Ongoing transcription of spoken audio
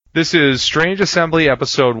This is Strange Assembly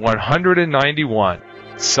episode 191,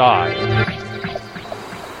 Scythe.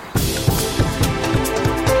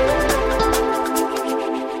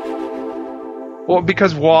 Well,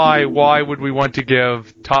 because why? Why would we want to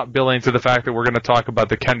give top billing to the fact that we're going to talk about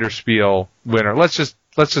the Kenderspiel winner? Let's just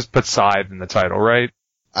put Scythe in the title, right?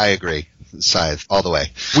 I agree. Scythe, all the way.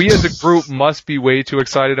 We as a group must be way too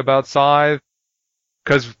excited about Scythe,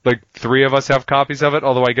 because like 3 of us have copies of it,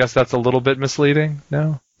 although I guess that's a little bit misleading,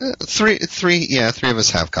 no? Three of us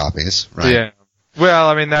have copies, right? Yeah. Well,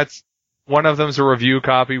 I mean, that's, one of them's a review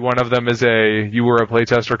copy, one of them is you were a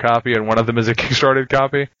playtester copy, and one of them is a Kickstarted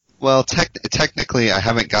copy. Well, technically, I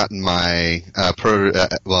haven't gotten my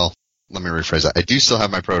well, let me rephrase that. I do still have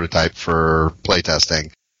my prototype for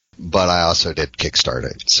playtesting, but I also did Kickstart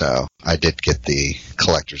it, so I did get the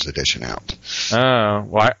collector's edition out. Oh,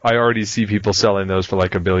 well, I already see people selling those for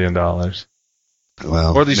like $1 billion.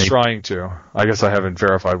 Well, or at least trying to. I guess I haven't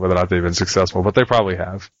verified whether or not they've been successful, but they probably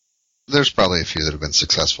have. There's probably a few that have been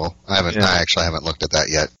successful. I actually haven't looked at that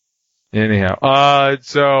yet. Anyhow,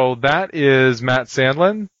 so that is Matt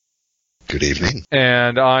Sandlin. Good evening.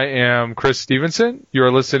 And I am Chris Stevenson.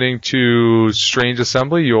 You're listening to Strange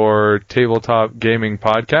Assembly, your tabletop gaming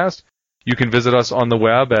podcast. You can visit us on the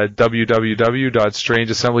web at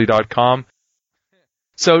www.strangeassembly.com.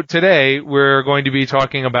 So today we're going to be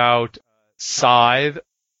talking about Scythe,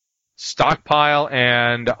 Stockpile,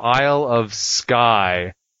 and Isle of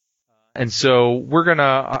Skye. And so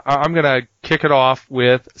I'm gonna kick it off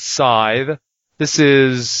with Scythe. It's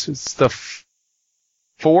the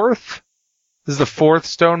fourth? This is the 4th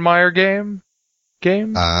Stonemaier game?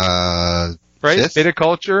 Right? Fifth?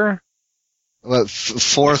 Viticulture? Well,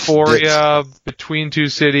 fourth. Euphoria, Between Two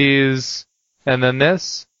Cities, and then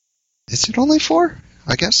this? Is it only 4?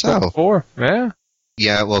 I guess so. 4, yeah.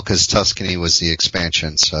 Yeah, well, because Tuscany was the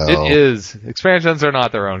expansion, so... It is. Expansions are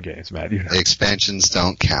not their own games, Matt. You know. Expansions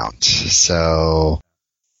don't count, so...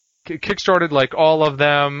 Kickstarted like all of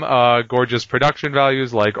them, gorgeous production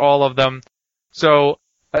values like all of them. So,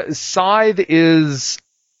 Scythe is,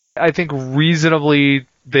 I think reasonably,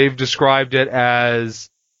 they've described it as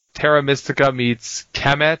Terra Mystica meets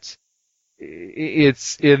Kemet.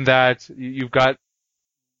 It's in that you've got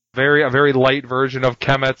a very light version of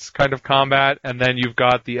Kemet's kind of combat, and then you've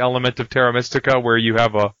got the element of Terra Mystica where you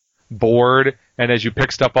have a board, and as you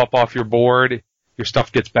pick stuff up off your board, your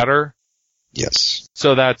stuff gets better. Yes.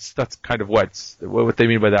 So that's kind of what they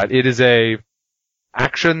mean by that. It is a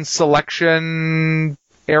action selection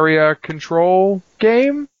area control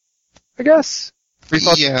game, I guess.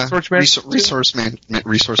 Resource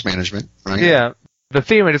management, right? Yeah. The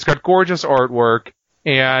theme, it's got gorgeous artwork,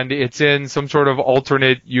 and it's in some sort of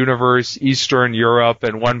alternate universe, Eastern Europe,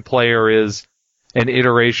 and one player is an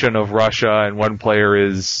iteration of Russia, and one player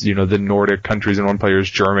is, the Nordic countries, and one player is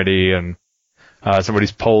Germany, and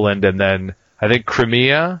somebody's Poland, and then I think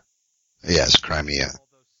Crimea. Yes, Crimea.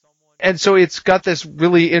 And so it's got this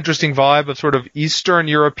really interesting vibe of sort of Eastern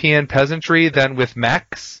European peasantry, then with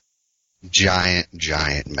mechs. Giant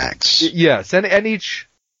mechs. Yes, and each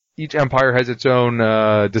empire has its own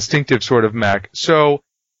distinctive sort of mech. So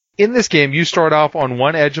in this game, you start off on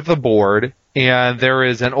one edge of the board, and there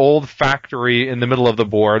is an old factory in the middle of the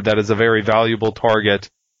board that is a very valuable target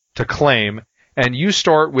to claim. And you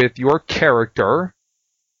start with your character,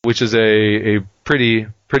 which is a pretty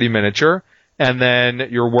miniature, and then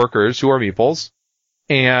your workers, who are meeples,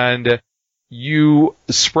 and you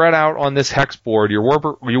spread out on this hex board. Your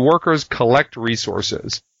workers collect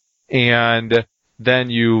resources, and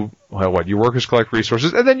then your workers collect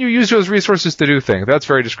resources, and then you use those resources to do things. That's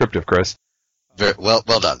very descriptive, Chris. Very, well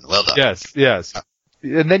done. Yes.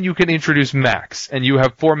 And then you can introduce mechs, and you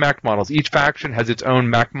have 4 mech models. Each faction has its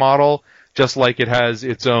own mech model, just like it has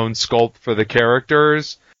its own sculpt for the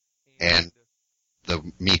characters. And the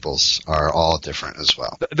meeples are all different as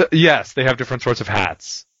well. Yes, they have different sorts of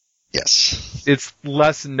hats. Yes. It's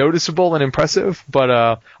less noticeable and impressive,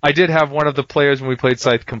 but I did have one of the players when we played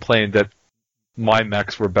Scythe complain that my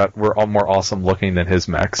mechs were all more awesome looking than his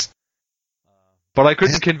mechs. But I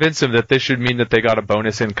couldn't convince him that this should mean that they got a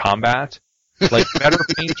bonus in combat. Like, better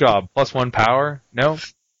paint job, +1 power? No?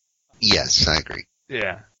 Yes, I agree.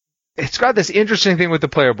 Yeah. It's got this interesting thing with the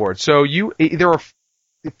player board. So there are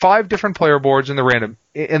 5 different player boards in the random,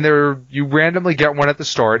 and you randomly get one at the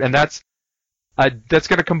start, and that's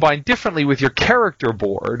going to combine differently with your character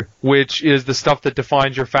board, which is the stuff that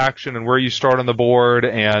defines your faction and where you start on the board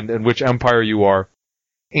and which empire you are.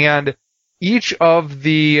 And each of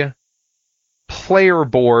the player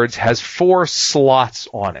boards has 4 slots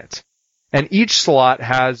on it. And each slot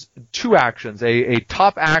has 2 actions. A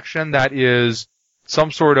top action that is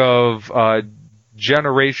some sort of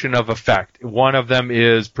generation of effect. One of them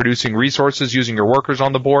is producing resources using your workers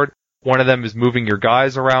on the board. One of them is moving your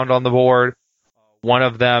guys around on the board. One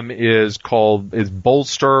of them is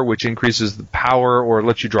bolster, which increases the power or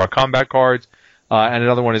lets you draw combat cards. And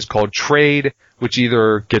another one is called trade, which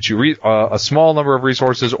either gets you a small number of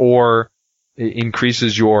resources or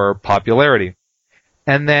increases your popularity.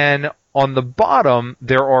 And then on the bottom,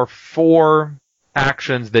 there are 4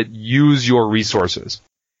 actions that use your resources.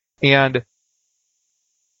 And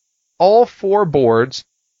all 5 boards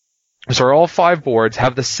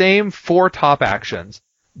have the same 4 top actions,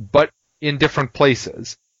 but in different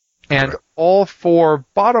places. And all 4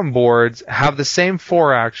 bottom boards have the same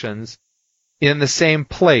 4 actions in the same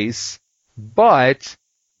place, but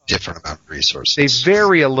different amount of resources. They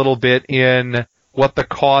vary a little bit in what the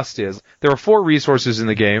cost is. There are 4 resources in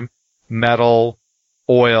the game: metal,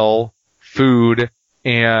 oil, food,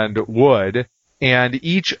 and wood. And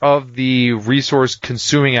each of the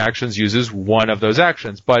resource-consuming actions uses one of those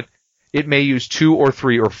actions, but it may use 2 or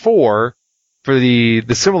 3 or 4 for the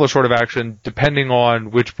similar sort of action, depending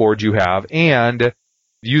on which board you have. And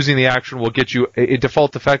using the action will get you a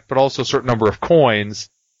default effect, but also a certain number of coins,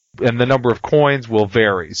 and the number of coins will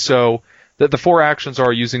vary. So the 4 actions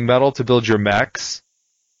are using metal to build your mechs,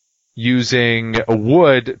 using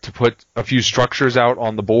wood to put a few structures out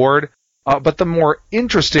on the board. But the more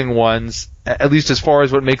interesting ones, at least as far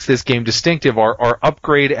as what makes this game distinctive, are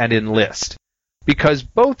upgrade and enlist. Because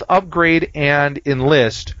both upgrade and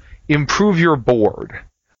enlist improve your board.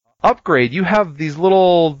 Upgrade, you have these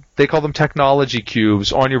little, they call them technology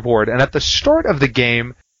cubes on your board, and at the start of the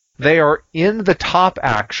game, they are in the top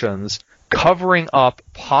actions, covering up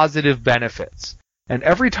positive benefits. And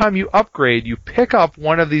every time you upgrade, you pick up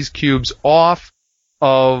one of these cubes off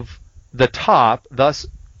of the top, thus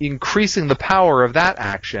increasing the power of that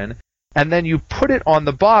action, and then you put it on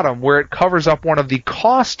the bottom where it covers up one of the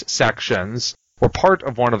cost sections, or part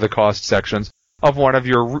of one of the cost sections, of one of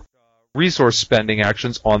your resource spending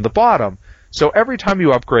actions on the bottom. So every time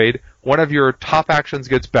you upgrade, one of your top actions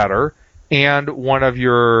gets better, and one of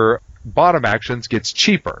your bottom actions gets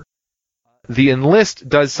cheaper. The enlist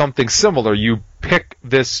does something similar. You pick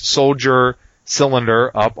this soldier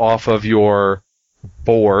cylinder up off of your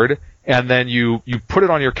board, and then you put it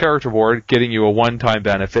on your character board, getting you a one-time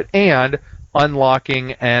benefit, and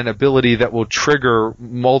unlocking an ability that will trigger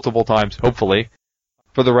multiple times, hopefully,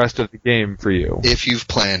 for the rest of the game for you. If you've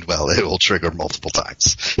planned well, it will trigger multiple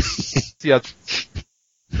times. Yeah.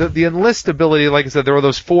 The enlist ability, like I said, there are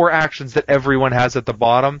those 4 actions that everyone has at the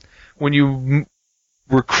bottom. When you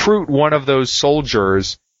recruit one of those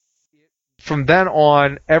soldiers, from then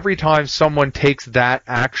on, every time someone takes that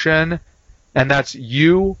action, and that's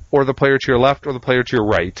you or the player to your left or the player to your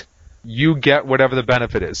right, you get whatever the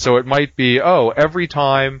benefit is. So it might be, every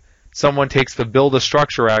time someone takes the build a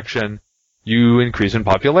structure action, you increase in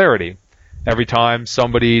popularity. Every time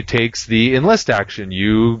somebody takes the enlist action,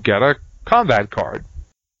 you get a combat card.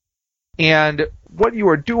 And what you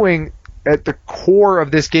are doing at the core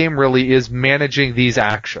of this game really is managing these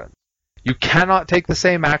actions. You cannot take the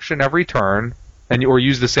same action every turn, or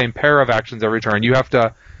use the same pair of actions every turn. You have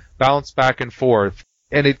to bounce back and forth.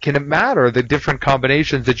 And it can matter the different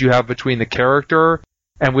combinations that you have between the character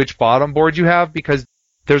and which bottom board you have, because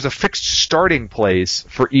there's a fixed starting place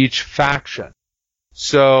for each faction.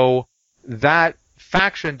 So that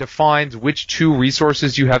faction defines which 2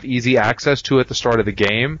 resources you have easy access to at the start of the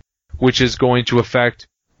game, which is going to affect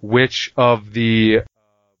which of the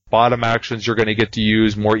bottom actions you're going to get to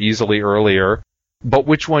use more easily earlier. But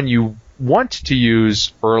which one you want to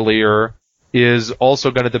use earlier is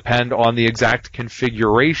also going to depend on the exact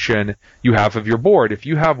configuration you have of your board. If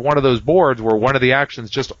you have one of those boards where one of the actions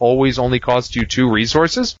just always only costs you 2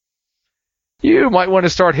 resources, you might want to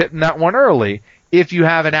start hitting that one early. If you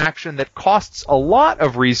have an action that costs a lot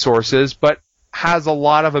of resources but has a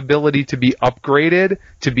lot of ability to be upgraded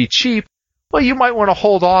to be cheap, well, you might want to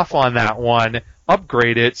hold off on that one,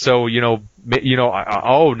 upgrade it, so now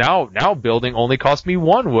building only costs me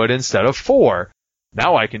 1 wood instead of 4.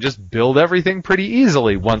 Now I can just build everything pretty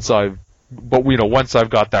easily once I've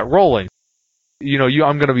got that rolling.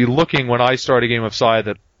 I'm going to be looking when I start a game of Scythe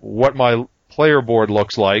at what my player board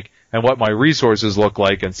looks like and what my resources look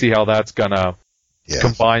like, and see how that's going to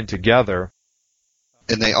combine together.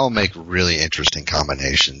 And they all make really interesting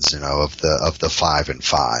combinations, of the 5 and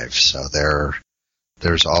 5. So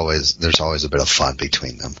there's always a bit of fun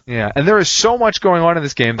between them. Yeah, and there is so much going on in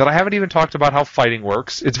this game that I haven't even talked about how fighting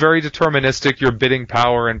works. It's very deterministic. You're bidding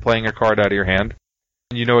power and playing a card out of your hand.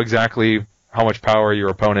 You know exactly how much power your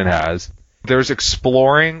opponent has. There's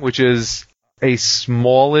exploring, which is a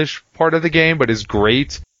smallish part of the game, but is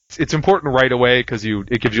great. It's important right away because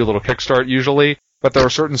it gives you a little kickstart usually, but there are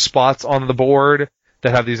certain spots on the board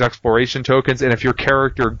that have these exploration tokens, and if your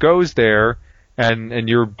character goes there and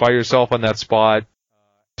you're by yourself on that spot,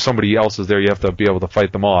 somebody else is there, you have to be able to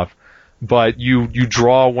fight them off. But you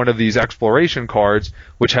draw one of these exploration cards,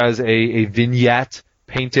 which has a vignette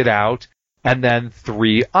painted out, and then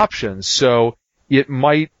 3 options. So it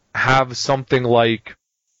might have something like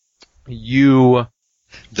there's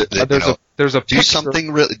a do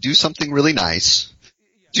something really nice,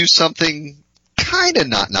 do something kind of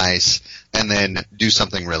not nice, and then do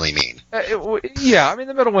something really mean.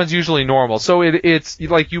 The middle one's usually normal. So it's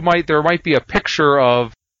like there might be a picture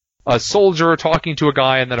of a soldier talking to a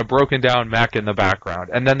guy and then a broken down mech in the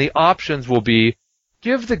background. And then the options will be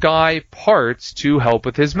give the guy parts to help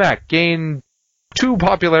with his mech, gain 2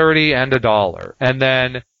 popularity and $1. And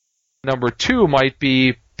then number 2 might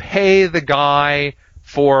be pay the guy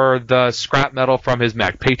for the scrap metal from his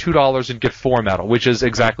mech. Pay $2 and get 4 metal, which is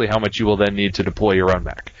exactly how much you will then need to deploy your own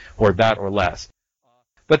mech, or that or less.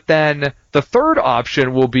 But then the third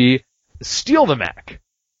option will be steal the mech.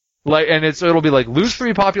 It'll be like lose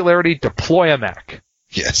 3 popularity, deploy a mech.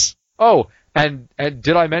 Yes. Oh, and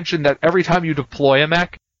did I mention that every time you deploy a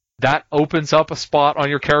mech, that opens up a spot on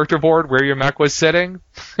your character board where your mech was sitting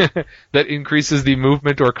that increases the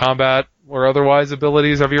movement or combat or otherwise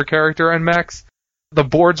abilities of your character and mechs? The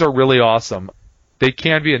boards are really awesome. They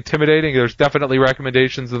can be intimidating. There's definitely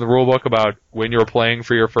recommendations in the rulebook about when you're playing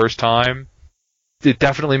for your first time. It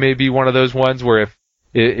definitely may be one of those ones where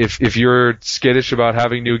if you're skittish about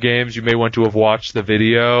having new games, you may want to have watched the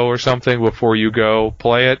video or something before you go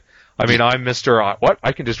play it. I mean, I'm Mr. What?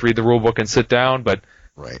 I can just read the rulebook and sit down, but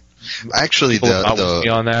right. Actually,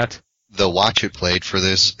 the watch it played for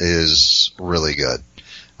this is really good.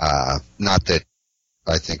 Not that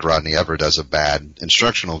I think Rodney ever does a bad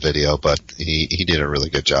instructional video, but he did a really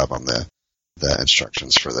good job on the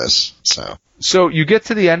instructions for this. So you get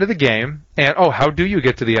to the end of the game, and how do you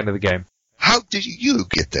get to the end of the game? How did you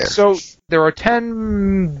get there? So there are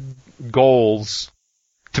 10 goals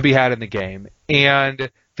to be had in the game, and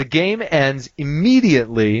the game ends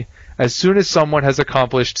immediately as soon as someone has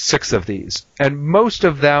accomplished 6 of these. And most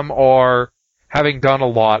of them are having done a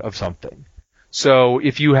lot of something. So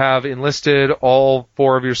if you have enlisted all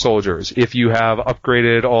 4 of your soldiers, if you have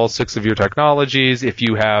upgraded all 6 of your technologies, if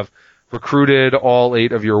you have recruited all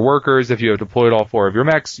 8 of your workers, if you have deployed all 4 of your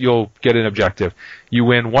mechs, you'll get an objective. You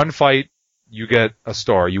win 1 fight, you get a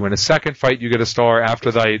star. You win a second fight, you get a star.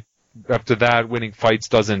 After that, winning fights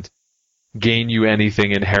doesn't gain you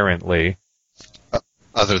anything inherently.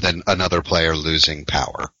 Other than another player losing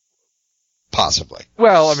power. Possibly.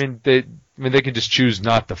 Well, I mean, they can just choose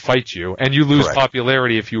not to fight you, and you lose Correct.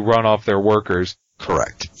 popularity if you run off their workers.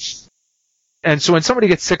 Correct. And so when somebody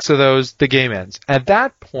gets 6 of those, the game ends. At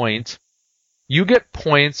that point, you get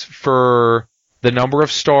points for the number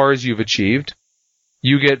of stars you've achieved.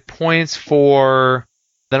 You get points for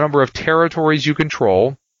the number of territories you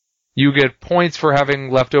control. You get points for having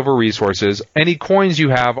leftover resources. Any coins you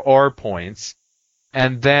have are points.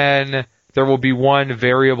 And then there will be one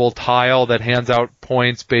variable tile that hands out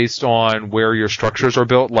points based on where your structures are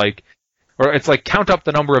built. Or it's like count up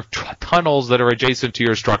the number of tunnels that are adjacent to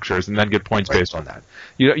your structures and then get points based on that.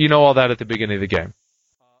 You know all that at the beginning of the game.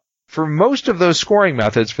 For most of those scoring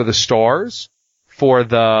methods, for the stars, for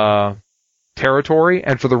the territory,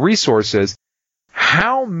 and for the resources,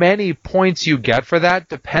 how many points you get for that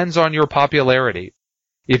depends on your popularity.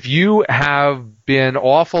 If you have been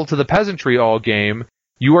awful to the peasantry all game,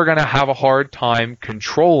 you are going to have a hard time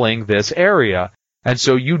controlling this area, and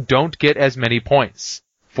so you don't get as many points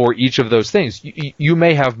for each of those things. You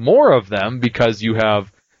may have more of them because you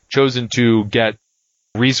have chosen to get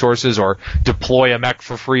resources or deploy a mech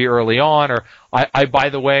for free early on, or by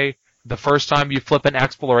the way, the first time you flip an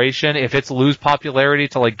exploration, if it's lose popularity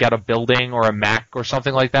to get a building or a mech or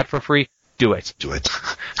something like that for free, do it. Do it.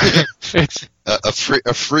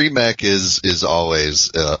 A free mech is always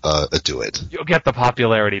a do it. You'll get the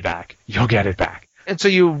popularity back. You'll get it back. And so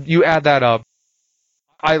you add that up.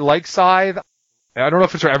 I like Scythe. I don't know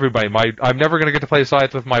if it's for everybody. I'm never going to get to play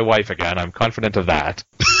Scythe with my wife again. I'm confident of that.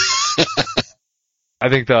 I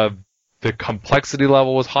think the complexity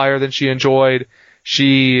level was higher than she enjoyed.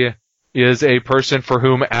 She is a person for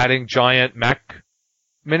whom adding giant mech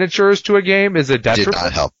miniatures to a game is a detriment. Did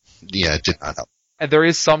not help. Yeah, it did not help. And there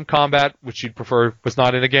is some combat which she'd prefer was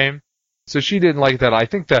not in a game. So she didn't like that. I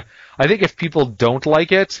think if people don't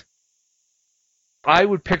like it, I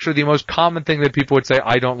would picture the most common thing that people would say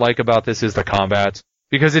I don't like about this is the combat.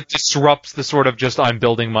 Because it disrupts the sort of just I'm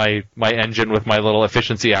building my engine with my little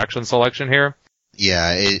efficiency action selection here.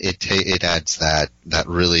 Yeah, it adds that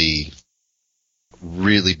really,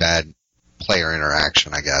 really bad player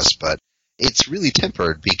interaction, I guess, but it's really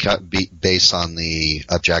tempered based on the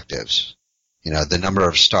objectives. You know, the number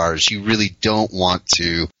of stars. You really don't want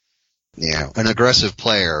to, an aggressive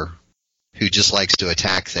player who just likes to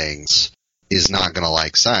attack things is not going to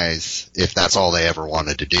like Scythe if that's all they ever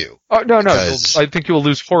wanted to do. Oh, no. I think you will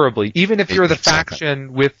lose horribly. Even if you're the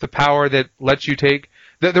faction with the power that lets you take...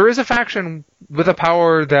 There is a faction with a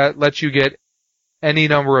power that lets you get any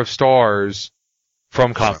number of stars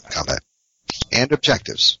from combat. And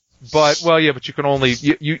objectives. But you can only...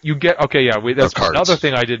 You get... Okay, yeah, that's another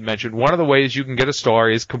thing I didn't mention. One of the ways you can get a star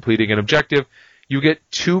is completing an objective. You get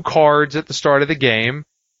 2 cards at the start of the game,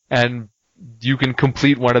 and you can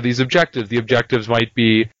complete one of these objectives. The objectives might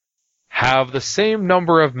be have the same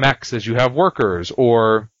number of mechs as you have workers,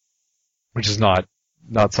 or, which is not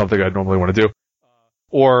something I'd normally want to do,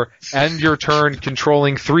 or end your turn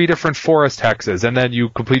controlling 3 different forest hexes, and then you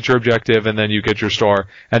complete your objective, and then you get your star,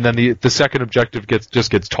 and then the second objective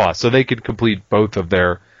gets tossed. So they can complete both of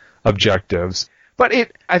their objectives. But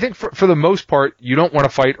I think for the most part, you don't want to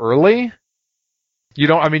fight early.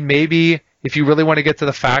 Maybe if you really want to get to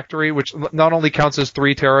the factory, which not only counts as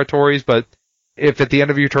 3 territories, but if at the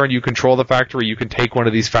end of your turn you control the factory, you can take one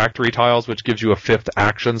of these factory tiles, which gives you a 5th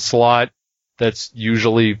action slot that's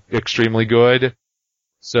usually extremely good.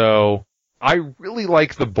 So I really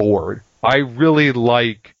like the board. I really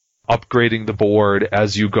like upgrading the board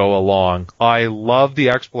as you go along. I love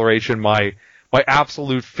the exploration. My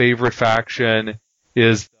absolute favorite faction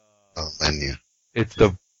is... Polenia. It's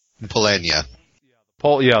the... Polenia.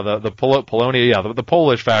 The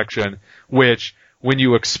Polish faction, which, when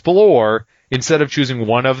you explore, instead of choosing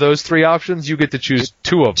one of those 3 options, you get to choose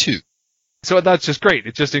 2 of them. 2. So that's just great.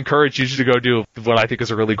 It just encourages you to go do what I think is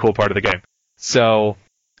a really cool part of the game. So,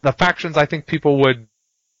 the factions I think people would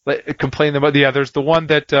complain about. Yeah, there's the one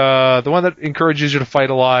that encourages you to fight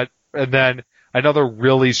a lot, and then another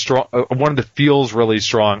really strong, one that feels really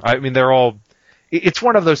strong. I mean, they're all, it's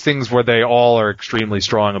one of those things where they all are extremely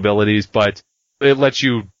strong abilities, but it lets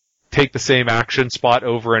you take the same action spot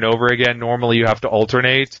over and over again. Normally you have to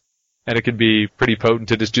alternate, and it can be pretty potent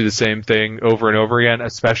to just do the same thing over and over again,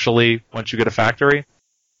 especially once you get a factory.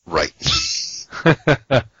 Right.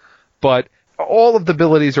 But all of the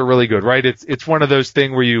abilities are really good, right? It's one of those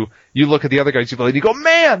things where you look at the other guy's ability, you go,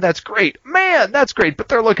 man, that's great, but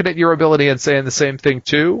they're looking at your ability and saying the same thing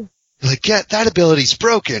too. Like, yeah, that ability's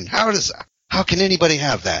broken. How can anybody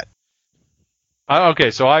have that? Okay,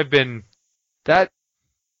 so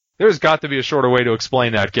there's got to be a shorter way to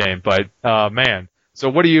explain that game, but man. So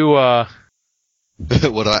what do you?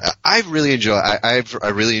 What I really enjoy. I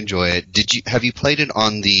really enjoy it. Have you played it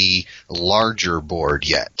on the larger board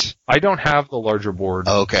yet? I don't have the larger board.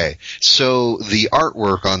 Okay, so the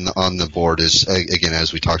artwork on the board is, again,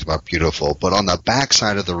 as we talked about, beautiful. But on the back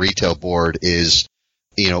side of the retail board is,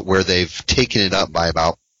 where they've taken it up by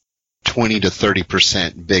about 20 to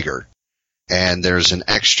 30% bigger, and there's an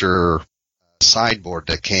extra sideboard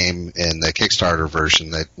that came in the Kickstarter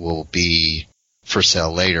version that will be for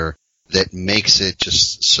sale later that makes it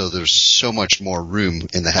just so there's so much more room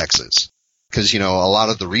in the hexes. Because, a lot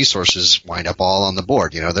of the resources wind up all on the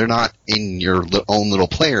board. They're not in your own little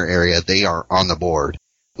player area. They are on the board,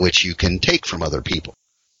 which you can take from other people.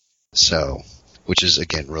 So, which is,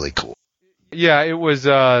 again, really cool. Yeah, it was,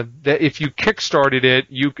 that if you kickstarted it,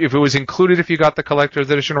 if it was included if you got the collector's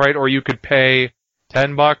edition right, or you could pay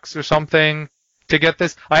 $10 or something to get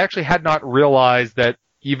this. I actually had not realized that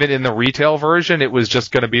even in the retail version, it was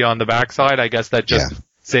just going to be on the backside. I guess that just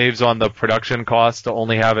saves on the production cost to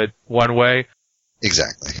only have it one way.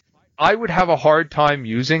 Exactly. I would have a hard time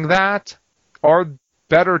using that. Our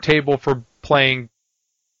better table for playing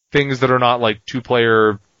things that are not like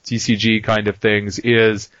 2-player TCG kind of things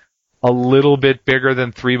is a little bit bigger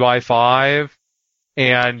than 3x5.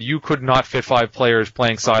 And you could not fit 5 players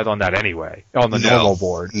playing Scythe on that anyway, on the normal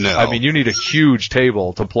board. No. I mean, you need a huge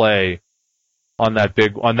table to play on that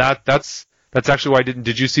big, on that. That's actually why I didn't.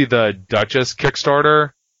 Did you see the Duchess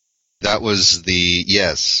Kickstarter? That was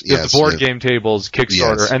yes. The board game tables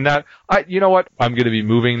Kickstarter. Yes. And that, you know what? I'm going to be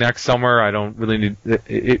moving next summer. I don't really need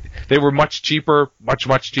it. They were much cheaper,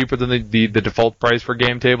 much cheaper than the default price for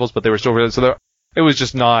game tables, but they were still, so it was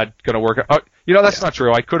just not going to work out. That's not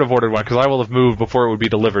true. I could have ordered one because I will have moved before it would be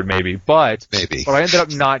delivered, maybe. But I ended up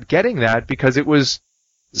not getting that because it was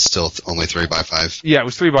still only 3x5. Yeah, it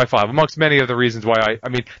was 3x5, amongst many of the reasons why I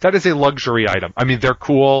mean, that is a luxury item. I mean, they're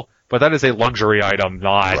cool, but that is a luxury item,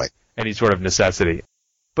 not any sort of necessity.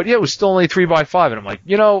 But yeah, it was still only 3x5, and I'm like,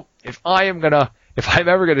 if I am gonna if I'm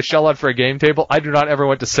ever going to shell out for a game table, I do not ever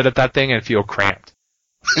want to sit at that thing and feel cramped.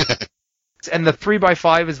 And the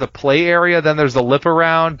 3x5 is the play area, then there's the lip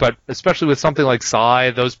around, but especially with something like Psy,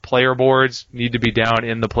 those player boards need to be down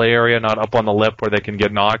in the play area, not up on the lip where they can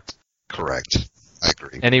get knocked. Correct. I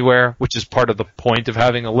agree. Anywhere, which is part of the point of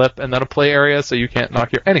having a lip and then a play area, so you can't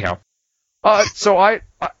knock your... Anyhow. So I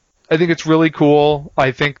think it's really cool.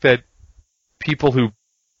 I think that people who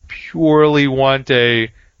purely want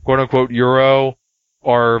a quote-unquote Euro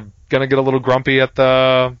are going to get a little grumpy at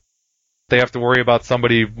they have to worry about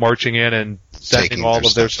somebody marching in and sending all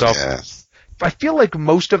of their stuff. Yeah. I feel like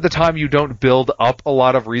most of the time you don't build up a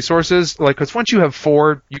lot of resources, because once you have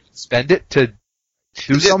 4, you can spend it to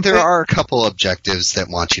do something. There are a couple objectives that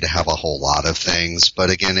want you to have a whole lot of things,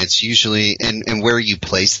 but again, it's usually, and where you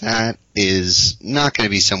place that is not going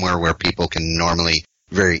to be somewhere where people can normally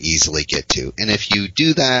very easily get to. And if you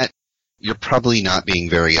do that, you're probably not being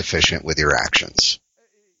very efficient with your actions.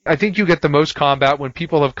 I think you get the most combat when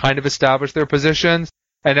people have kind of established their positions,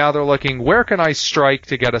 and now they're looking, where can I strike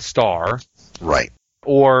to get a star? Right.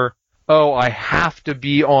 Or, oh, I have to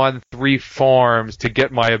be on 3 farms to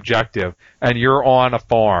get my objective, and you're on a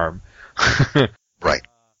farm. Right.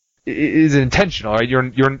 It is intentional, right?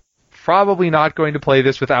 You're probably not going to play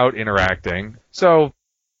this without interacting, so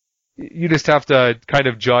you just have to kind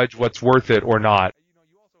of judge what's worth it or not.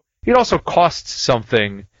 It also costs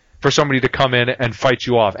something for somebody to come in and fight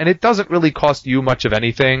you off. And it doesn't really cost you much of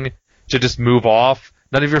anything to just move off.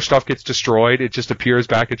 None of your stuff gets destroyed. It just appears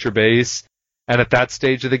back at your base. And at that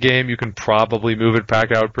stage of the game, you can probably move it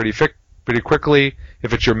back out pretty quickly.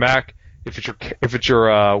 If it's your mech, if it's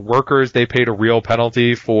your workers, they paid a real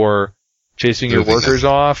penalty for chasing your workers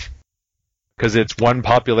off, because it's 1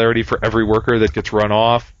 popularity for every worker that gets run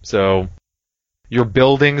off. So your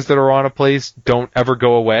buildings that are on a place don't ever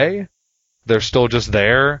go away. They're still just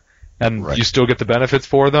there. And you still get the benefits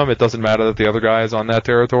for them. It doesn't matter that the other guy is on that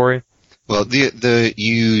territory. Well,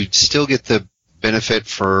 you still get the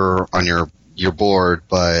benefit on your board,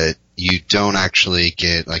 but you don't actually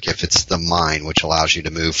get, like, if it's the mine, which allows you to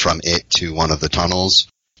move from it to one of the tunnels,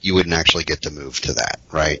 you wouldn't actually get to move to that,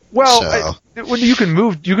 right? Well, you can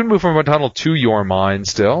move from a tunnel to your mine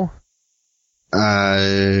still.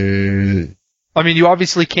 I mean, you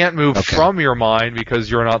obviously can't move from your mine because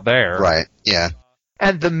you're not there. Right. Yeah.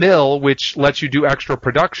 And the mill, which lets you do extra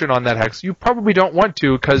production on that hex, you probably don't want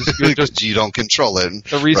to because you're just you don't control it.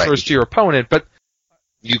 The resource to your opponent, but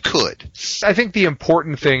you could. I think the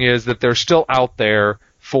important thing is that they're still out there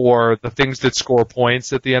for the things that score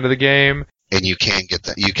points at the end of the game. And you can get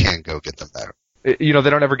them. You can go get them better. They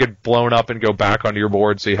don't ever get blown up and go back onto your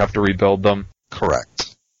board, so you have to rebuild them.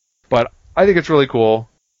 Correct. But I think it's really cool.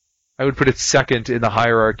 I would put it second in the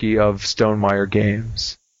hierarchy of Stonemaier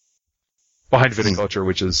games, behind Viticulture,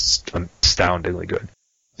 which is astoundingly good.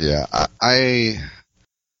 Yeah, I'm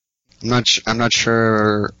not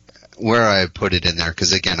sure where I put it in there,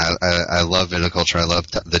 because again, I love Viticulture. I love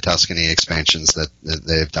the Tuscany expansions that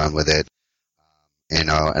they've done with it. And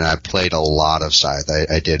I played a lot of Scythe.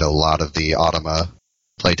 I did a lot of the Automa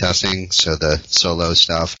playtesting, so the solo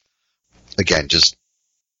stuff. Again, just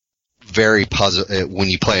very puzzle. When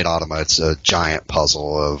you play at Automa, it's a giant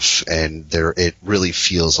puzzle it really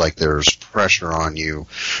feels like there's pressure on you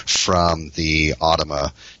from the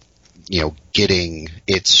Automa, getting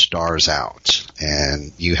its stars out,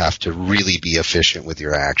 and you have to really be efficient with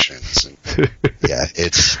your actions. And, yeah,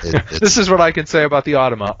 it's This is what I can say about the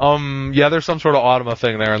Automa. Yeah, there's some sort of Automa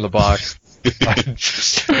thing there in the box.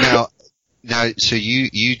 Now, so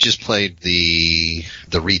you just played the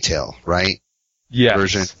retail, right? Yes.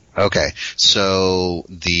 Version. Okay, so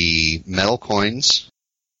the metal coins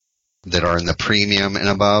that are in the premium and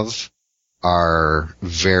above are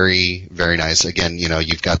very, very nice. Again,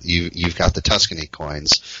 you've got the Tuscany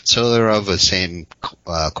coins, so they're of the same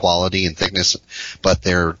quality and thickness, but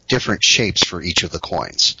they're different shapes for each of the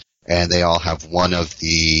coins, and they all have one of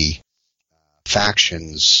the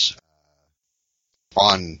factions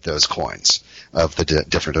on those coins of the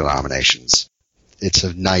different denominations. It's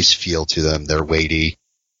a nice feel to them. They're weighty.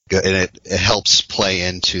 And it helps play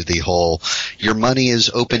into the whole, your money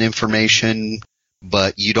is open information,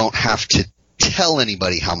 but you don't have to tell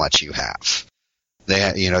anybody how much you have.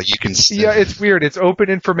 You can. Yeah, it's weird. It's open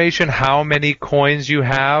information how many coins you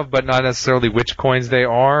have, but not necessarily which coins they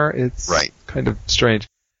are. It's kind of strange.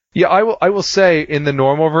 Yeah, I will say in the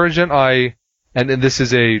normal version, and this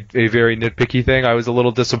is a very nitpicky thing, I was a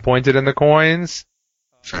little disappointed in the coins.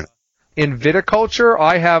 Sure. In Viticulture,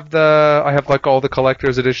 I have like all the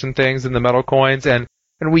collector's edition things and the metal coins, and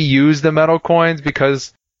we use the metal coins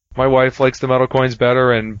because my wife likes the metal coins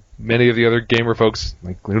better, and many of the other gamer folks,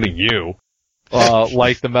 including you,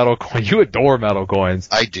 like the metal coin. You adore metal coins.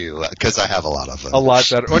 I do, because I have a lot of them. A lot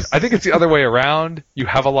better. I think it's the other way around. You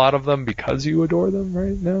have a lot of them because you adore them,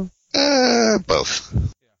 right? No? Both.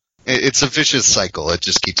 It's a vicious cycle. It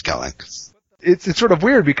just keeps going. It's sort of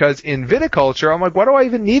weird because in viticulture, I'm like, what do I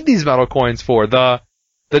even need these metal coins for? The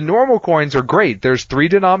normal coins are great. There's 3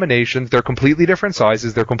 denominations. They're completely different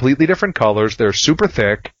sizes. They're completely different colors. They're super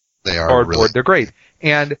thick. They are cardboard. really. They're great.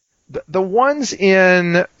 And the ones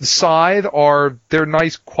in Scythe they're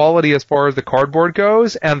nice quality as far as the cardboard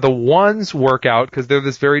goes, and the ones work out because they're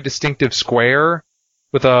this very distinctive square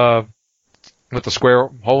with a square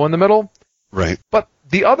hole in the middle. Right. But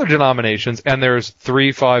the other denominations, and there's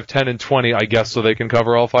 3, 5, 10, and 20, I guess, so they can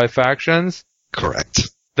cover all 5 factions. Correct.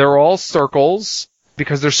 They're all circles.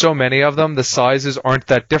 Because there's so many of them, the sizes aren't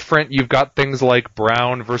that different. You've got things like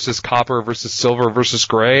brown versus copper versus silver versus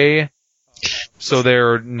gray. So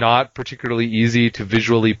they're not particularly easy to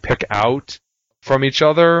visually pick out from each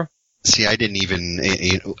other. See, I didn't even.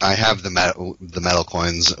 I have the metal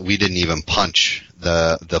coins. We didn't even punch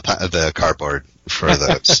the cardboard for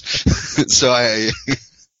those. So I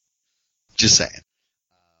just saying.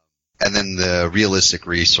 And then the realistic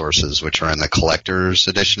resources, which are in the collector's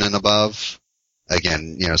edition and above.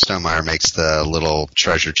 Again, Stonemaier makes the little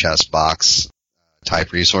treasure chest box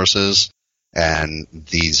type resources, and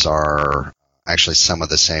these are actually some of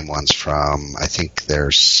the same ones from, I think,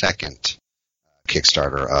 their second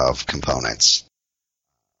Kickstarter of components.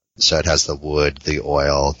 So it has the wood, the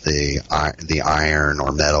oil, the iron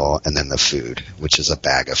or metal, and then the food, which is a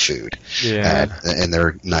bag of food. Yeah. And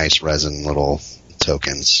they're nice resin little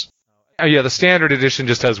tokens. Oh, yeah, the standard edition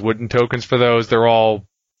just has wooden tokens for those. They're all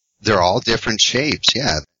different shapes,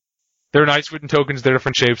 yeah. They're nice wooden tokens. They're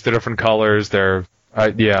different shapes. They're different colors. Again,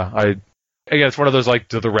 it's one of those, like,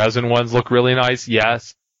 do the resin ones look really nice?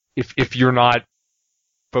 Yes. If you're not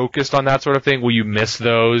focused on that sort of thing, will you miss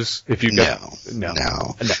those? If you No. I'm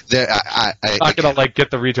not gonna,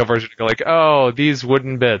 get the retail version and go like, oh, these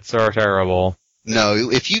wooden bits are terrible. No,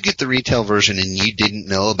 if you get the retail version and you didn't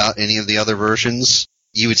know about any of the other versions,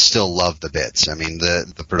 you would still love the bits. I mean,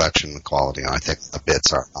 the production quality, I think the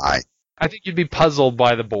bits are high. I think you'd be puzzled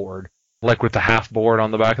by the board, like with the half board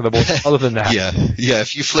on the back of the board. Other than that. Yeah.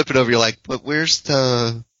 If you flip it over, you're like, but where's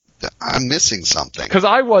I'm missing something. Because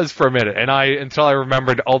I was for a minute, and until I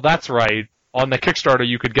remembered, oh, that's right. On the Kickstarter,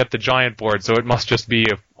 you could get the giant board, so it must just be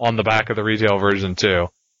on the back of the retail version, too.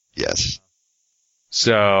 Yes.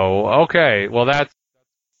 So, okay. Well, that's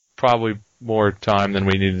probably more time than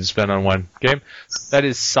we needed to spend on one game. That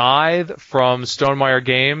is Scythe from Stonemaier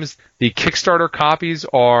Games. The Kickstarter copies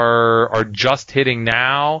are just hitting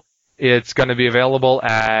now. It's going to be available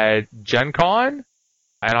at Gen Con,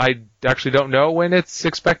 and I actually don't know when it's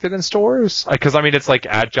expected in stores. Because, it's like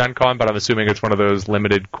at Gen Con, but I'm assuming it's one of those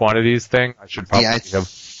limited quantities thing. I should probably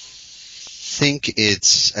think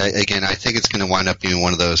it's, again, I think it's going to wind up being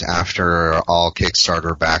one of those after all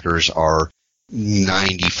Kickstarter backers are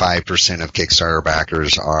 95% of Kickstarter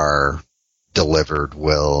backers are delivered,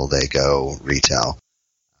 will they go retail?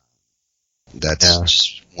 That's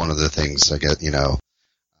just one of the things I get,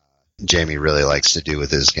 Jamie really likes to do with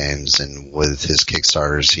his games and with his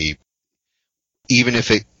Kickstarters. Even if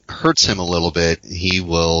it hurts him a little bit, he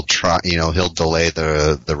will try, he'll delay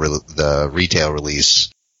the retail release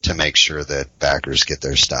to make sure that backers get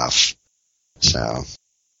their stuff. So,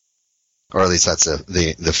 or at least that's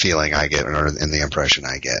the feeling I get, and the impression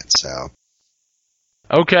I get. So,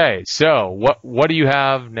 okay. So, what do you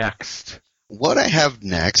have next? What I have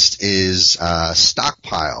next is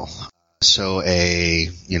Stockpile. So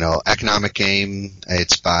economic game.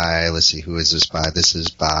 It's by, let's see, who is this by? This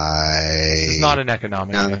is not an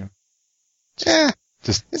economic game. Yeah,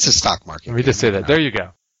 it's a stock market. Let me just say that. There you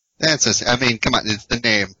go. Come on, it's the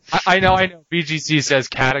name. I know. BGC says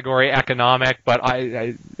category economic, but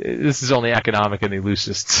this is only economic in the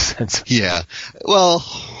loosest sense. Yeah. Well,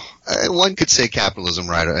 one could say capitalism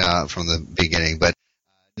right from the beginning, but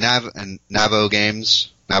Navajo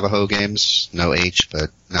Games, no H,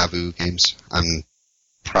 but Nauvoo Games. I'm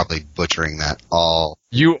probably butchering that all.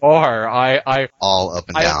 You are. All up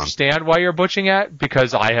and down. I understand why you're butchering it,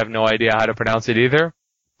 because I have no idea how to pronounce it either,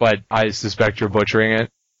 but I suspect you're butchering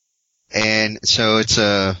it. And so it's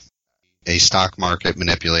a stock market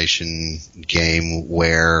manipulation game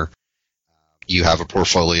where you have a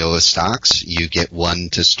portfolio of stocks. You get one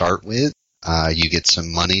to start with. You get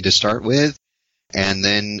some money to start with. And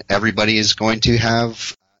then everybody is going to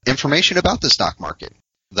have information about the stock market.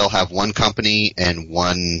 They'll have one company and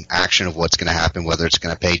one action of what's going to happen, whether it's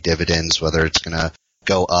going to pay dividends, whether it's going to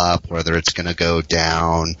go up, whether it's going to go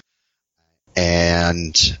down.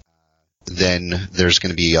 And then there's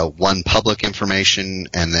going to be one public information,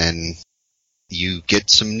 and then you get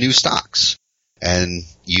some new stocks. And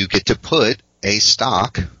you get to put a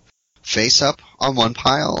stock face up on one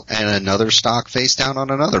pile and another stock face down on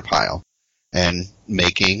another pile, and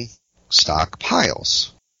making stock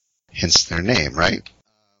piles. Hence their name, right?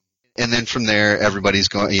 And then from there, everybody's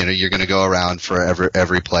going, you're going to go around for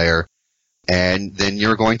every player, and then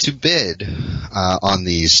you're going to bid on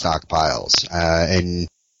these stock piles. And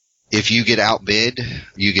if you get outbid,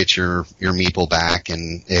 you get your meeple back,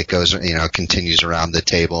 and it goes, continues around the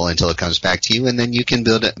table until it comes back to you, and then you can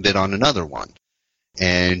bid on another one.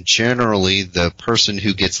 And generally, the person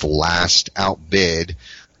who gets the last outbid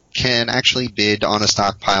can actually bid on a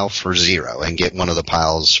stockpile for 0 and get one of the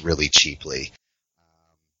piles really cheaply.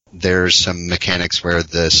 There's some mechanics where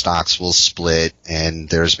the stocks will split, and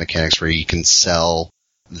there's mechanics where you can sell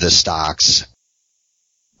the stocks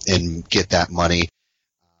and get that money.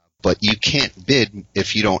 But you can't bid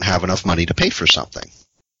if you don't have enough money to pay for something.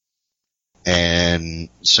 And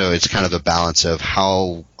so it's kind of a balance of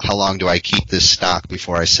how long do I keep this stock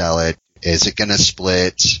before I sell it? Is it going to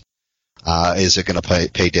split? Is it going to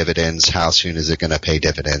pay dividends? How soon is it going to pay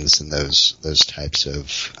dividends? And those types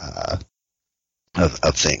of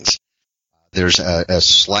things. There's a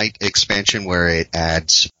slight expansion where it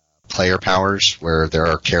adds player powers, where there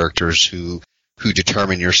are characters who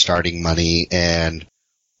determine your starting money and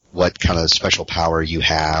what kind of special power you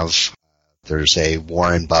have. There's a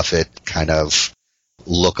Warren Buffett kind of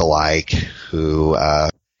look-alike who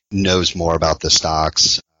knows more about the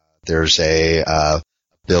stocks. There's a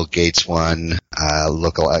Bill Gates one,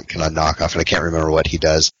 look-alike kind of knockoff, and I can't remember what he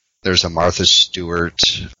does. There's a Martha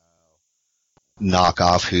Stewart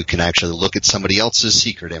knockoff who can actually look at somebody else's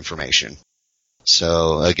secret information.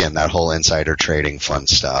 So again, that whole insider trading fun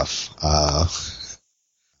stuff.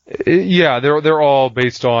 Yeah, they're all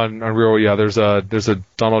based on real. Yeah, there's a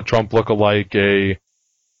Donald Trump lookalike.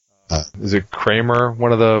 Is it Kramer,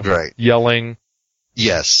 one of the yelling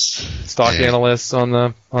stock analysts on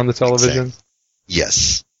the television?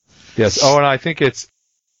 Exactly. Yes. Oh, and I think it's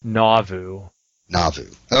Nauvoo.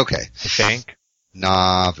 Okay. I think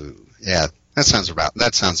Nauvoo. Yeah, that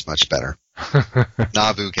sounds much better.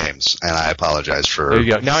 Nauvoo Games, and I apologize for. There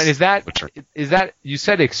you go. Now, is that you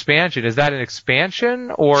said expansion? Is that an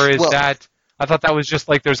expansion, or is that? I thought that was just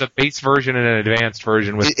like there's a base version and an advanced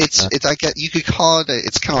version. With you could call it.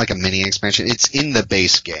 It's kind of like a mini expansion. It's in the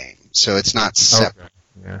base game, so it's not separate.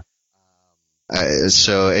 Okay. Yeah.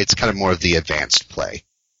 So it's kind of more of the advanced play.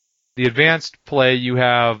 The advanced play, you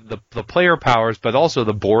have the player powers, but also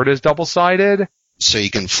the board is double-sided. So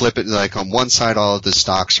you can flip it, like on one side all of the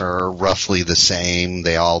stocks are roughly the same.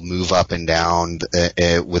 They all move up and down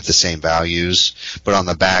with the same values. But on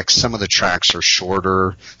the back, some of the tracks are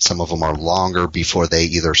shorter. Some of them are longer before they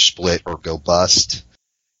either split or go bust.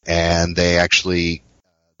 And the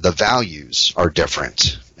values are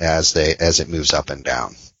different as it moves up and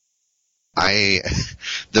down.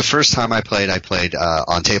 The first time I played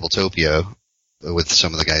on Tabletopia with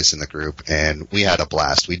some of the guys in the group, and we had a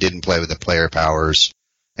blast. We didn't play with the player powers,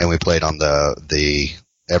 and we played on the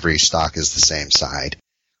every stock is the same side.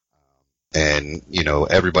 And,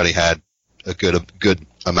 everybody had a good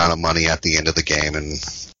amount of money at the end of the game, and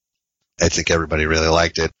I think everybody really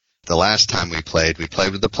liked it. The last time we played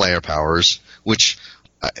with the player powers, which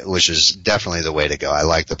is definitely the way to go. I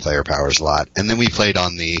like the player powers a lot. And then we played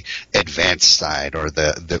on the advanced side, or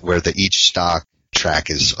where each stock track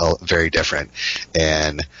is very different,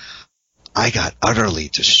 and I got utterly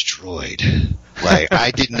destroyed. Like,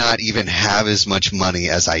 I did not even have as much money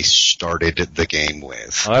as I started the game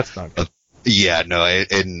with. Oh, that's not good. Yeah, no,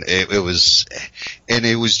 it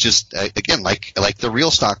was just again like the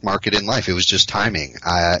real stock market in life. It was just timing.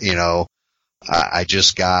 I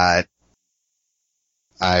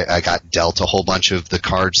got dealt a whole bunch of the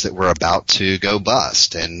cards that were about to go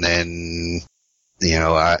bust, and then.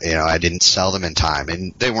 I didn't sell them in time,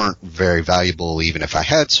 and they weren't very valuable even if I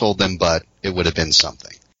had sold them, but it would have been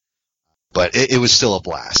something. But it was still a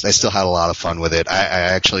blast. I still had a lot of fun with it.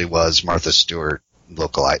 I actually was Martha Stewart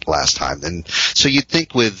lookalike last time, and so you'd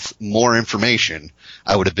think with more information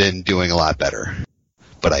I would have been doing a lot better,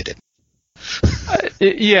 but I didn't.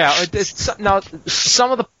 Now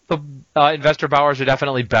some of the investor powers are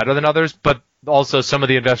definitely better than others, but also some of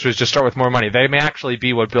the investors just start with more money. They may actually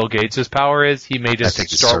be what Bill Gates' power is. He may just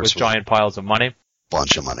start with giant piles of money.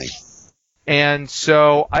 Bunch of money. And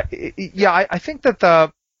so, I think that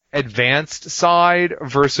the advanced side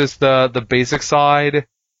versus the basic side,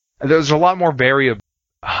 there's a lot more variability.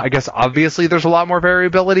 I guess obviously there's a lot more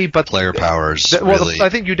variability, but player powers. I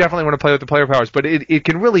think you definitely want to play with the player powers, but it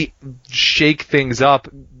can really shake things up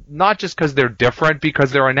not just because they're different,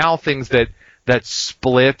 because there are now things that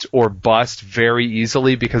split or bust very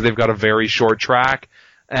easily because they've got a very short track.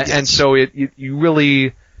 And so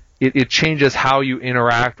it changes how you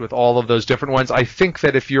interact with all of those different ones. I think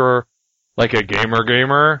that if you're like a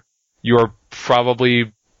gamer, you're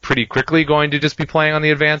probably pretty quickly going to just be playing on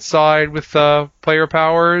the advanced side with player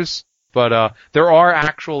powers. But there are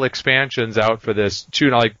actual expansions out for this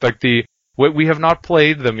too. We have not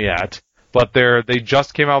played them yet, but they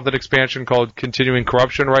just came out with an expansion called Continuing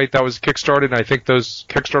Corruption, right? That was kickstarted, and I think those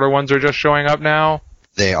Kickstarter ones are just showing up now.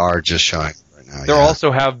 They are just showing up right now. There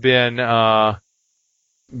also have been, I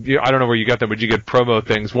don't know where you got them, but you get promo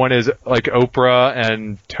things. One is like Oprah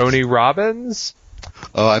and Tony Robbins.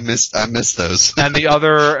 Oh, I missed those. And the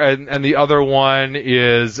other one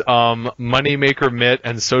is Moneymaker Mitt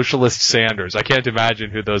and Socialist Sanders. I can't imagine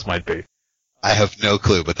who those might be. I have no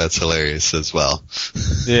clue, but that's hilarious as well.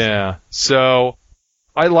 Yeah. So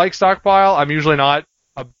I like Stockpile. I'm usually not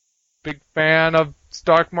a big fan of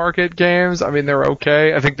stock market games. I mean, they're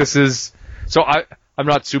okay. I think this is I'm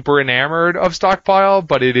not super enamored of Stockpile,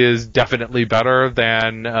 but it is definitely better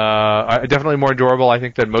than definitely more enjoyable, I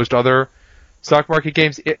think, than most other stock market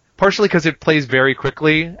games, partially because it plays very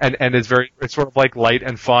quickly and it's sort of like light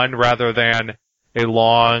and fun rather than a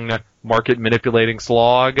long market manipulating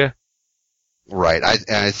slog. Right.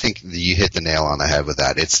 I think you hit the nail on the head with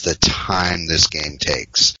that. It's the time this game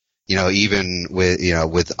takes. Even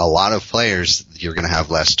with a lot of players, you're going to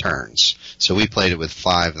have less turns. So we played it with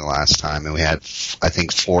 5 the last time, and we had, I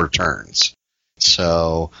think, 4 turns.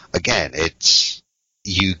 So again,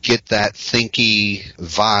 you get that thinky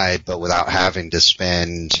vibe, but without having to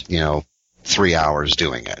spend, 3 hours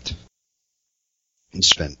doing it.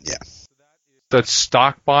 The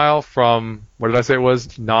Stockpile from, what did I say it was?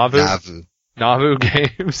 Navu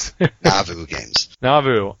Games. Navu Games.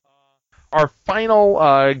 Navu. Our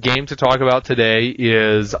final game to talk about today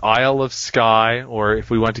is Isle of Skye, or if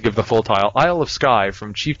we want to give the full title, Isle of Skye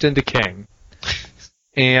from Chieftain to King.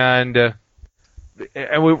 And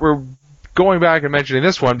we're going back and mentioning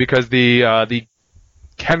this one because the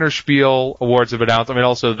Kennerspiel Awards have been announced. I mean,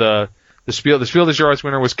 also the Spiel des Jahres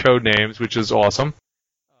winner was Codenames, which is awesome.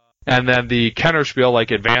 And then the Kennerspiel,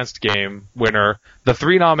 like advanced game winner, the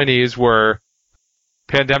 3 nominees were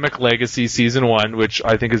Pandemic Legacy Season 1, which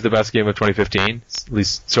I think is the best game of 2015, at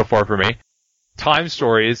least so far for me. Time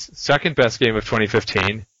Stories, second best game of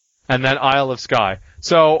 2015, and then Isle of Skye.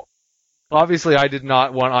 So, obviously I did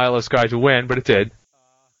not want Isle of Skye to win, but it did.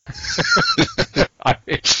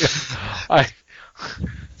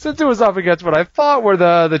 Since it was up against what I thought were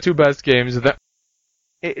the 2 best games.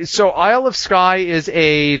 So Isle of Skye is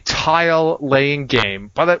a tile-laying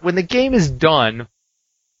game. But when the game is done,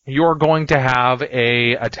 you're going to have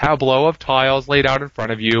a tableau of tiles laid out in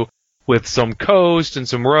front of you with some coast and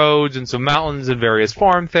some roads and some mountains and various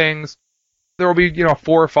farm things. There will be, 4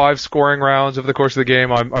 or 5 scoring rounds over the course of the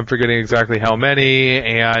game. I'm forgetting exactly how many.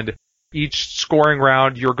 And each scoring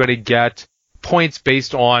round, you're going to get points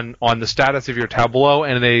based on the status of your tableau,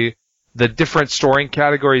 and the different scoring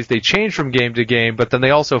categories, they change from game to game, but then they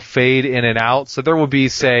also fade in and out. So there will be,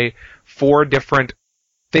 say, 4 different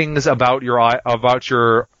things about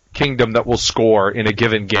your kingdom that will score in a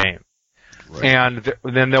given game. Right. And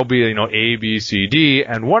then there'll be, A, B, C, D,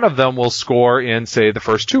 and one of them will score in, say, the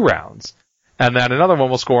first 2 rounds. And then another one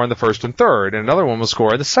will score in the first and third, and another one will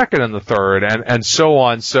score in the second and the third, and so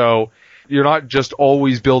on. So you're not just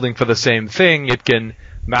always building for the same thing. It can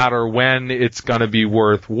matter when it's going to be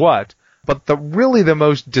worth what. But really the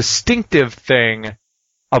most distinctive thing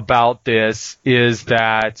about this is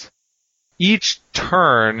that each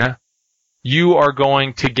turn you are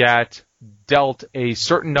going to get dealt a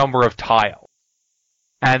certain number of tiles.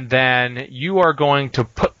 And then you are going to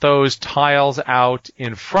put those tiles out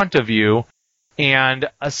in front of you and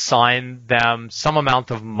assign them some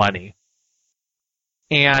amount of money.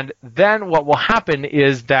 And then what will happen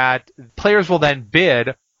is that players will then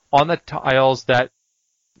bid on the tiles that...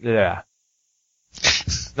 Yeah.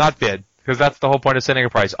 Not bid, because that's the whole point of setting a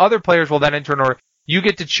price. Other players will then enter an order. You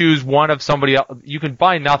get to choose one of somebody else. You can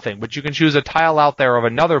buy nothing, but you can choose a tile out there of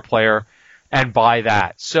another player and buy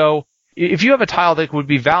that. So if you have a tile that would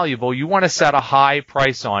be valuable, you want to set a high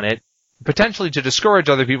price on it, potentially to discourage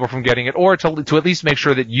other people from getting it, or to at least make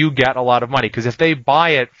sure that you get a lot of money. Because if they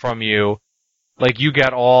buy it from you, you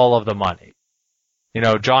get all of the money.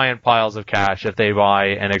 Giant piles of cash if they buy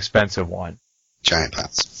an expensive one. Giant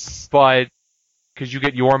piles. But because you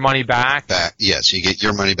get your money back. Yes, you get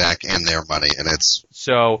your money back and their money, and it's...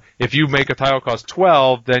 So if you make a tile cost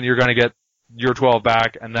 12, then you're going to get your 12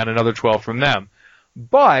 back and then another 12 from them.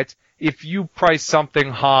 But if you price something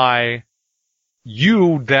high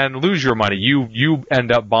you then lose your money. You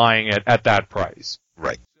end up buying it at that price.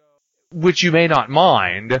 Right. Which you may not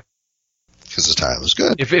mind. Because the tile is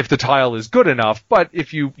good. If the tile is good enough, but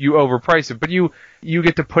if you overprice it. But you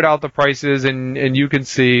get to put out the prices and you can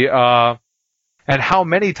see, and how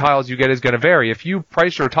many tiles you get is going to vary. If you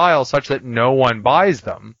price your tiles such that no one buys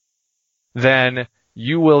them, then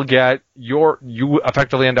you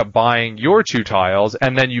effectively end up buying your 2 tiles,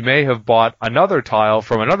 and then you may have bought another tile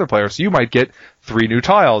from another player, so you might get 3 new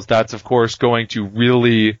tiles. That's, of course, going to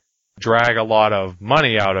really drag a lot of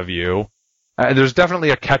money out of you. And there's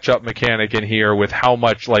definitely a catch-up mechanic in here with how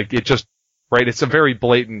much, like, it's a very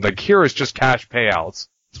blatant, like, here is just cash payouts.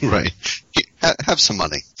 Right. Have some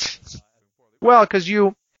money. Well, because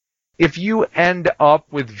if you end up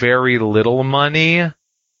with very little money,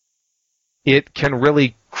 it can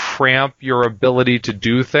really cramp your ability to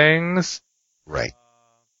do things. Right.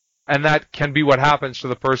 And that can be what happens to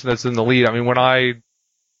the person that's in the lead. I mean, I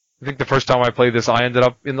think the first time I played this, I ended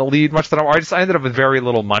up in the lead much the time. I ended up with very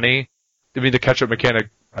little money. I mean, the catch-up mechanic,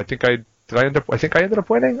 I think I ended up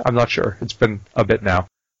winning? I'm not sure. It's been a bit now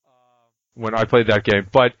when I played that game.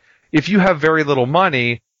 But if you have very little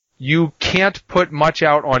money, you can't put much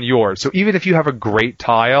out on yours. So even if you have a great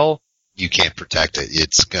tile, you can't protect it.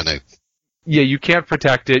 It's gonna... Yeah, you can't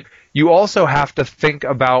protect it. You also have to think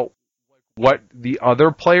about what the other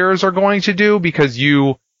players are going to do, because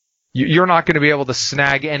you're not going to be able to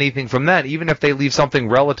snag anything from that, even if they leave something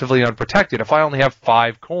relatively unprotected. If I only have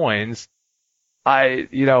 5 coins,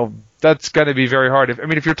 that's going to be very hard.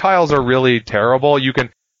 If your tiles are really terrible,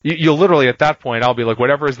 you'll literally at that point, I'll be like,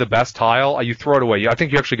 whatever is the best tile, you throw it away. I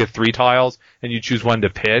think you actually get 3 tiles, and you choose one to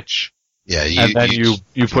pitch. Yeah, and then you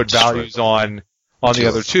put values on the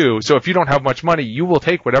other 2. So if you don't have much money, you will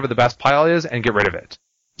take whatever the best pile is and get rid of it.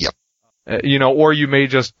 Yep. Or you may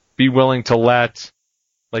just be willing to let,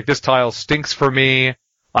 like, this tile stinks for me,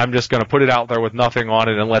 I'm just going to put it out there with nothing on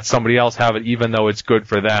it and let somebody else have it, even though it's good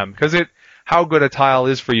for them. Because how good a tile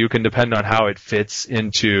is for you can depend on how it fits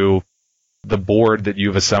into the board that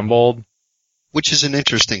you've assembled. Which is an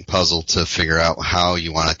interesting puzzle to figure out how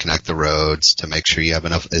you want to connect the roads to make sure you have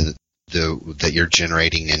enough, that you're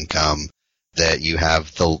generating income, that you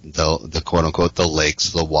have the quote unquote the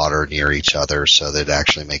lakes, the water near each other, so that it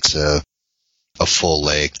actually makes a full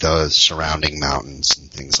lake, the surrounding mountains and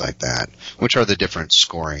things like that, which are the different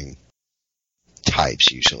scoring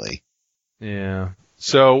types usually. Yeah.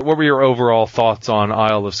 So what were your overall thoughts on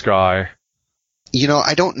Isle of Skye?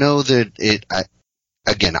 I don't know that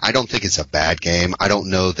I don't think it's a bad game. I don't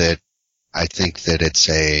know that I think that it's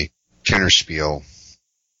a Kennerspiel,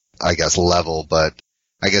 I guess, level, but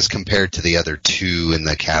I guess compared to the other 2 in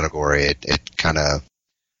the category,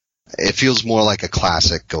 it feels more like a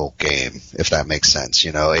classical game, if that makes sense.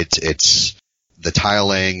 It's the tile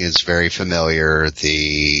laying is very familiar.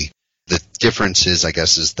 The difference is, I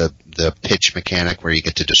guess, is the pitch mechanic where you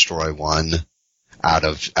get to destroy 1 out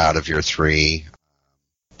of your 3.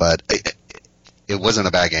 But it wasn't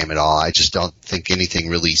a bad game at all. I just don't think anything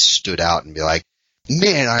really stood out and be like,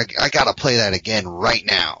 man, I gotta play that again right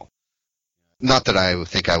now. Not that I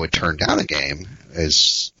think I would turn down a game,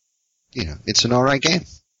 it's an alright game.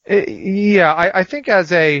 I think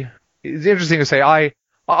it's interesting to say, I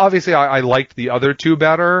liked the other 2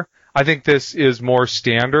 better. I think this is more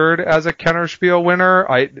standard as a Kennerspiel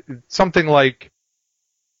winner. Something like,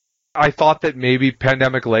 I thought that maybe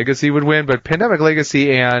Pandemic Legacy would win, but Pandemic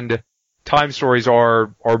Legacy and Time Stories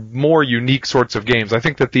are more unique sorts of games. I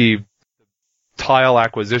think that the tile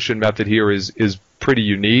acquisition method here is pretty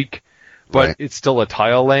unique, but right. It's still a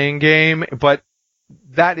tile laying game. But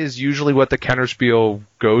that is usually what the Kennerspiel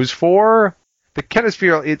goes for. The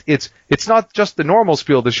Kennerspiel, it's not just the normal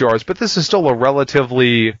Spiel des Jahres, but this is still a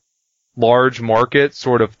relatively large market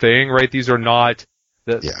sort of thing, right? These awards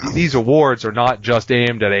are not just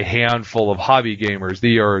aimed at a handful of hobby gamers.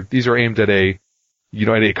 These are aimed at a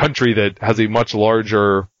country that has a much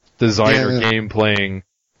larger designer game playing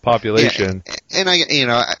population. Yeah, and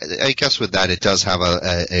I guess with that, it does have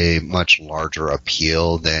a much larger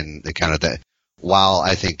appeal than while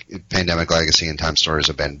I think Pandemic Legacy and Time Stories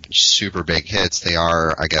have been super big hits, they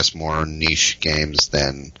are, I guess, more niche games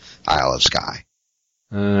than Isle of Skye.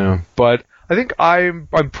 But I think I'm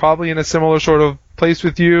probably in a similar sort of place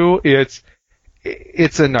with you. It's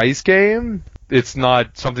a nice game. It's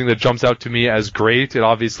not something that jumps out to me as great. It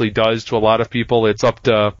obviously does to a lot of people. It's up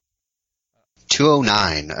to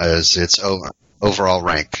 209 as its overall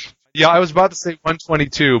rank. Yeah, I was about to say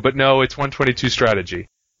 122, but no, it's 122 strategy.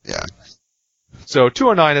 Yeah. So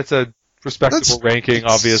 209, it's a respectable ranking,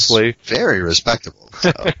 obviously. Very respectable.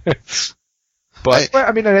 So. But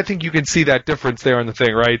I think you can see that difference there in the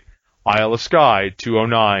thing, right? Isle of Skye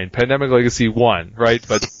 209, Pandemic Legacy 1, right?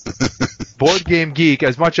 But Board Game Geek,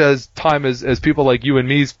 as much as time as people like you and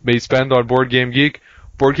me may spend on Board Game Geek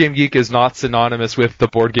is not synonymous with the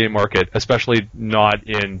board game market, especially not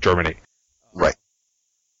in Germany. Right.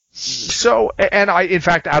 So, and in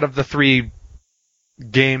fact, out of the 3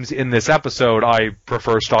 games in this episode, I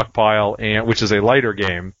prefer Stockpile, which is a lighter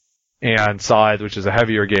game, and Scythe, which is a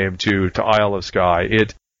heavier game, to Isle of Skye.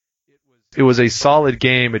 It was a solid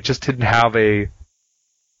game. It just didn't have a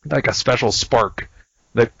special spark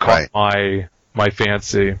that caught my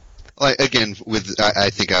fancy. Like, again, I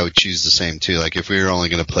think I would choose the same too. Like, if we were only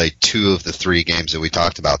going to play 2 of the 3 games that we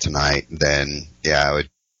talked about tonight, then yeah, I would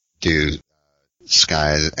do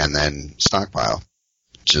Sky and then Stockpile.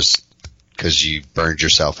 Just because you burned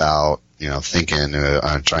yourself out, thinking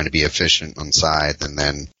on trying to be efficient on Scythe, and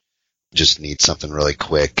then just need something really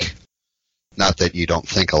quick. Not that you don't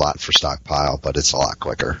think a lot for Stockpile, but it's a lot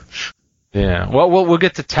quicker. Yeah. Well, we'll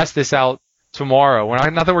get to test this out tomorrow.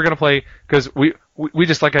 Not that we're going to play, because we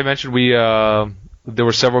just, like I mentioned, there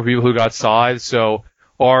were several people who got Scythe, so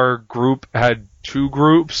our group had 2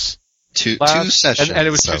 groups. Two sessions. And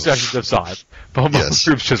it was 2 sessions of Scythe. Both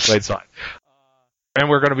groups just played Scythe. And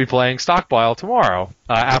we're going to be playing Stockpile tomorrow,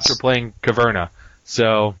 after playing Caverna.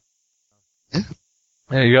 So,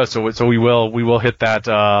 there you go. So we will hit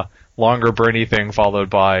that, longer Bernie thing followed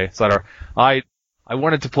by Cider. I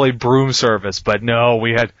wanted to play Broom Service, but no,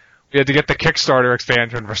 we had to get the Kickstarter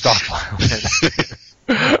expansion for Stockpile.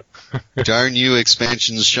 Darn you,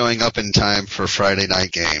 expansions showing up in time for Friday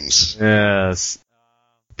night games. Yes.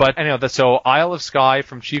 But anyhow, so Isle of Skye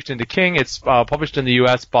from Chieftain to King. It's published in the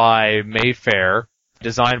U.S. by Mayfair,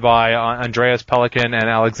 designed by Andreas Pelikan and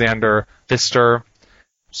Alexander Pfister.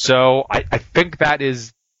 So I think that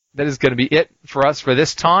is going to be it for us for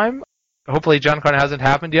this time. Hopefully Gen Con hasn't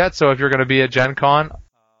happened yet, so if you're going to be at Gen Con,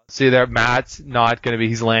 see there, Matt's not going to be,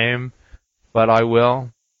 he's lame, but I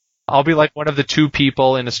will. I'll be like one of the 2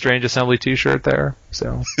 people in a Strange Assembly t-shirt there,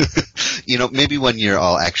 so. Maybe one year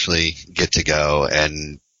I'll actually get to go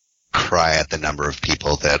and cry at the number of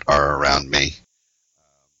people that are around me.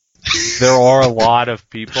 There are a lot of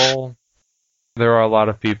people.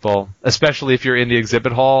 Especially if you're in the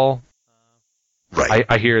exhibit hall. Right.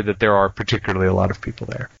 I hear that there are particularly a lot of people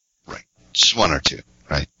there. Right. Just 1 or 2,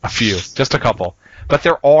 right? A few. Just a couple. But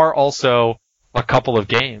there are also a couple of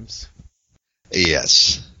games.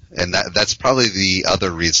 Yes. And that's probably the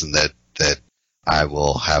other reason that I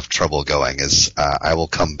will have trouble going is I will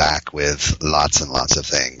come back with lots and lots of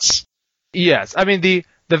things. Yes. I mean, the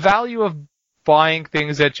value of buying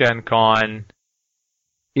things at Gen Con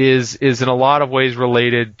is in a lot of ways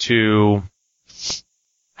related to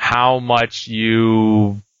how much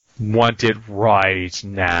you want it right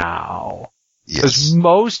now. Because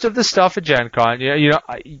most of the stuff at Gen Con, you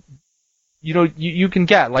can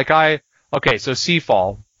get, so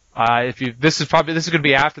Seafall. This is going to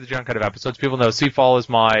be after the Gen Con of episodes. People know Seafall is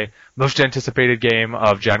my most anticipated game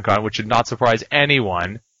of Gen Con, which should not surprise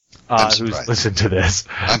anyone who's listened to this.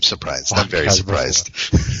 I'm surprised. I'm very surprised.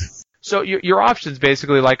 So your options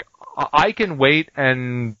basically, I can wait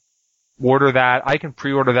and order that. I can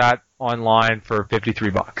pre-order that online for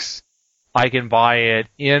 $53. I can buy it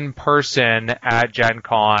in person at Gen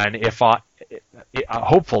Con if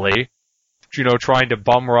hopefully, trying to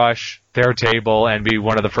bum rush their table and be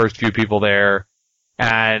one of the first few people there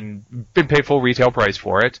and pay full retail price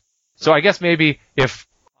for it. So I guess maybe if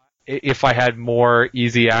I had more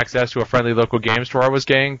easy access to a friendly local game store I was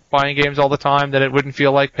buying games all the time, then it wouldn't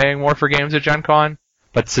feel like paying more for games at Gen Con.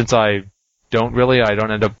 But since I don't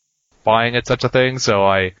end up buying it such a thing, so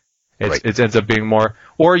it ends up being more.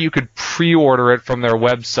 Or you could pre-order it from their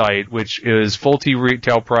website, which is full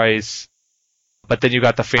retail price, but then you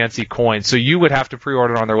got the fancy coins. So you would have to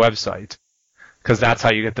pre-order on their website, because that's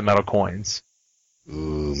how you get the metal coins.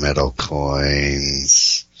 Ooh, metal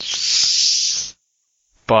coins.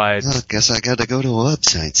 But I guess I got to go to a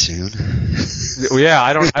website soon. Yeah,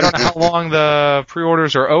 I don't know how long the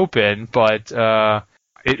pre-orders are open, but the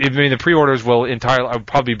pre-orders will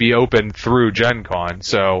probably be open through Gen Con.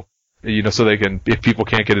 So so they can, if people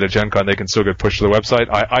can't get it at Gen Con, they can still get pushed to the website.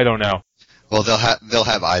 I don't know. Well, they'll have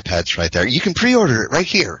iPads right there. You can pre-order it right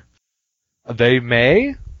here. They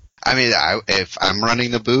may. I mean, if I'm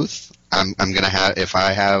running the booth, I'm gonna have, if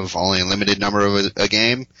I have only a limited number of a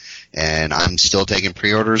game, and I'm still taking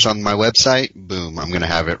pre-orders on my website, boom, I'm gonna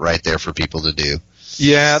have it right there for people to do.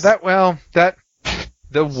 Yeah,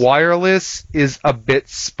 the wireless is a bit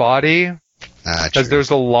spotty because there's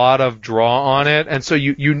a lot of draw on it, and so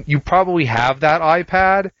you probably have that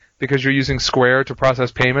iPad because you're using Square to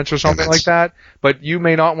process payments or something like that, but you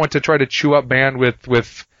may not want to try to chew up bandwidth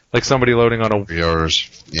with Like somebody loading on a...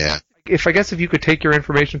 Yours, yeah. If you could take your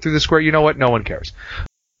information through the square, you know what? No one cares.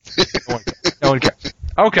 No one cares.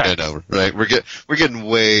 Okay. I know, right? We're getting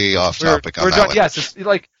way off topic on that one. Yes, it's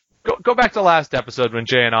like go back to last episode when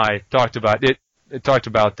Jay and I talked about it. It talked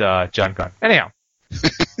about Gen Con. Anyhow,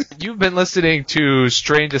 you've been listening to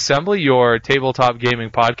Strange Assembly, your tabletop gaming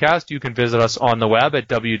podcast. You can visit us on the web at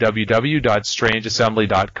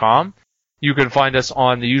www.strangeassembly.com. You can find us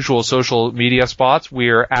on the usual social media spots.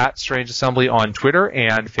 We're at Strange Assembly on Twitter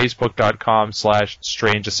and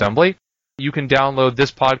Facebook.com/Strange Assembly. You can download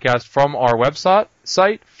this podcast from our website,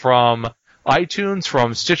 from iTunes,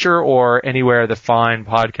 from Stitcher, or anywhere the fine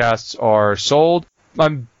podcasts are sold.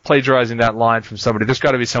 I'm plagiarizing that line from somebody. There's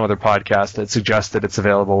got to be some other podcast that suggests that it's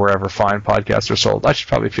available wherever fine podcasts are sold. I should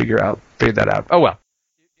probably figure that out. Oh, well.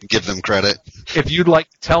 Give them credit. If you'd like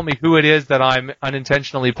to tell me who it is that I'm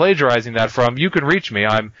unintentionally plagiarizing that from, you can reach me.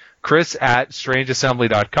 I'm Chris at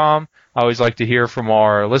strangeassembly.com. I always like to hear from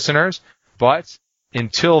our listeners. But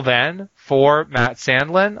until then, for Matt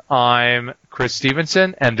Sandlin, I'm Chris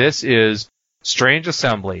Stevenson, and this is Strange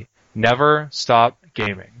Assembly. Never stop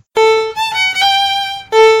gaming.